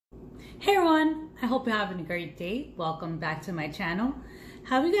Hey everyone, I hope you're having a great day. Welcome back to my channel.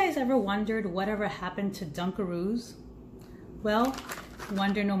 Have you guys ever wondered whatever happened to Dunkaroos? Well,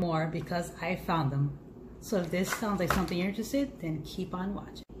 wonder no more because I found them. So if this sounds like something you're interested, then keep on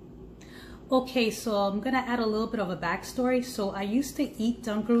watching. Okay, so I'm gonna add a little bit of a backstory. So I used to eat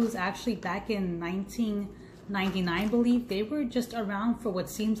Dunkaroos actually back in 1999, I believe. They were just around for what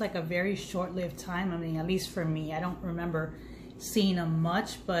seems like a very short-lived time. I mean, at least for me, I don't remember seeing them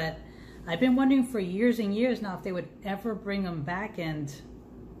much, but I've been wondering for years and years now if they would ever bring them back. And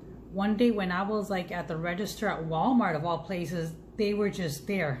one day when I was like at the register at Walmart of all places, they were just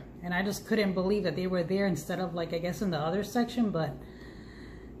there. And I just couldn't believe that they were there instead of like, I guess in the other section. But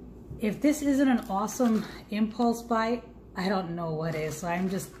if this isn't an awesome impulse buy, I don't know what is. So I'm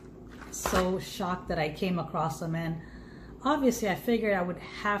just so shocked that I came across them. And obviously I figured I would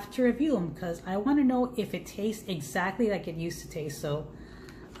have to review them because I want to know if it tastes exactly like it used to taste. So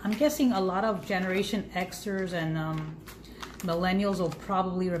I'm guessing a lot of Generation Xers and millennials will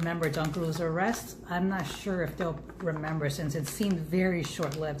probably remember Dunkaroos. The rest, I'm not sure if they'll remember since it seemed very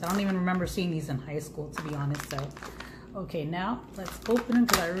short-lived. I don't even remember seeing these in high school, to be honest. So, okay, now let's open them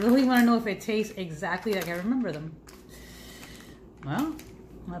because I really want to know if it tastes exactly like I remember them. Well,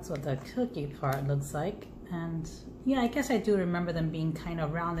 that's what the cookie part looks like. And yeah, I guess I do remember them being kind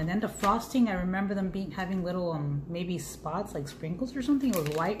of round. And then the frosting, I remember them having little maybe spots like sprinkles or something. It was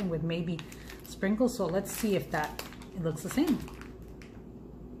white and with maybe sprinkles. So let's see if it looks the same.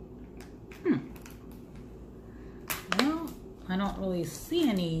 Well, I don't really see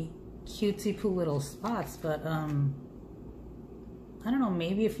any cutesy poo little spots, but I don't know,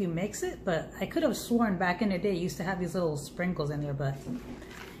 maybe if you mix it, but I could have sworn back in the day it used to have these little sprinkles in there, but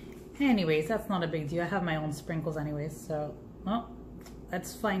anyways, that's not a big deal. I have my own sprinkles anyways, so well,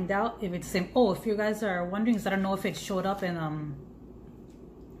 let's find out if it's the same. Oh, if you guys are wondering, because I don't know if it showed up in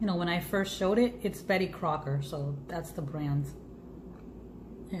you know, when I first showed it, it's Betty Crocker, so that's the brand.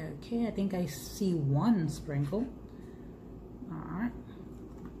 Okay, I think I see one sprinkle. All right.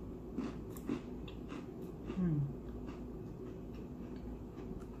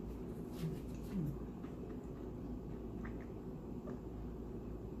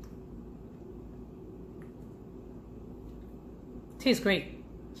 Tastes great.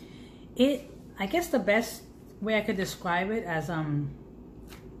 I guess the best way I could describe it as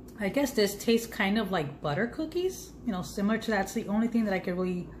I guess this tastes kind of like butter cookies, you know, similar to that's the only thing that I could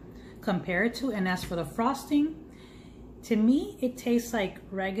really compare it to. And as for the frosting, to me it tastes like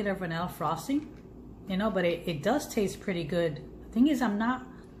regular vanilla frosting, you know, but it does taste pretty good. The thing is, I'm not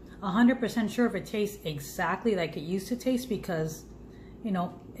 100% sure if it tastes exactly like it used to taste because, you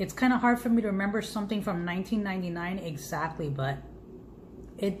know, it's kind of hard for me to remember something from 1999 exactly, but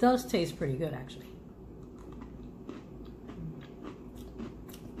it does taste pretty good actually.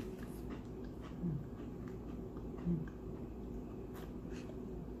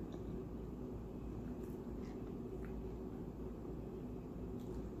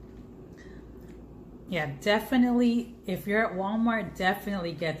 Yeah, definitely, if you're at Walmart,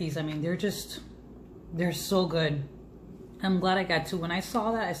 definitely get these. I mean, they're so good. I'm glad I got two. When I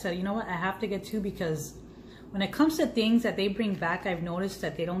saw that, I said, you know what, I have to get two because when it comes to things that they bring back, I've noticed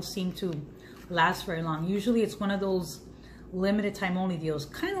that they don't seem to last very long. Usually it's one of those limited time only deals,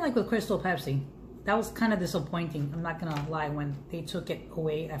 kind of like with Crystal Pepsi. That was kind of disappointing. I'm not gonna lie, when they took it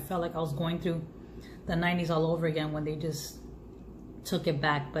away. I felt like I was going through the 90s all over again when they just took it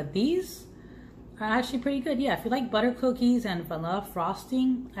back. But these are actually pretty good. Yeah, if you like butter cookies and vanilla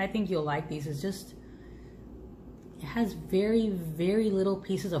frosting, I think you'll like these. It's just, it has very, very little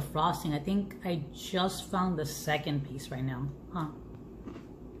pieces of frosting. I think I just found the second piece right now. Huh.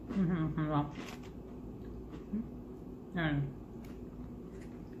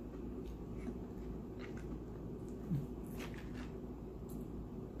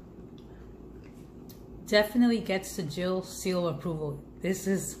 Definitely gets the Jill seal of approval. This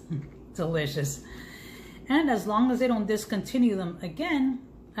is delicious. And as long as they don't discontinue them again,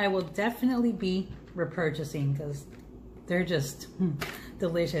 I will definitely be repurchasing because they're just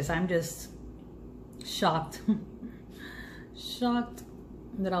delicious. I'm just shocked shocked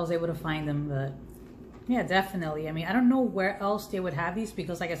that I was able to find them. But yeah, definitely. I mean, I don't know where else they would have these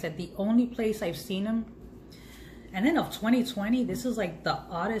because like I said, the only place I've seen them, and then of 2020, this is like the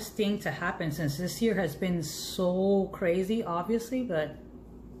oddest thing to happen since this year has been so crazy, obviously. But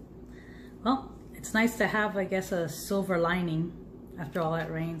well, it's nice to have, I guess, a silver lining after all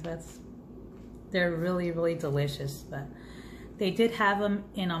that rain. They're really, really delicious. But they did have them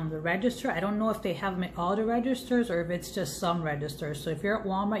in the register. I don't know if they have them at all the registers or if it's just some registers. So if you're at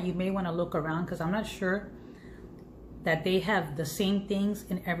Walmart, you may want to look around because I'm not sure that they have the same things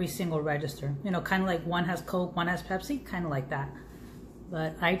in every single register. You know, kind of like one has Coke, one has Pepsi, kind of like that.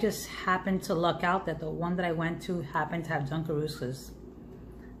 But I just happened to luck out that the one that I went to happened to have Dunkaroos, because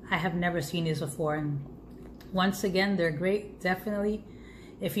I have never seen these before. And once again, they're great. Definitely,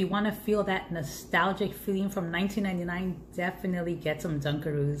 if you want to feel that nostalgic feeling from 1999, definitely get some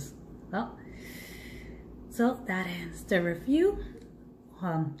Dunkaroos. Well, so that ends the review.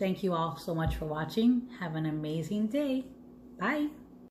 Thank you all so much for watching. Have an amazing day. Bye.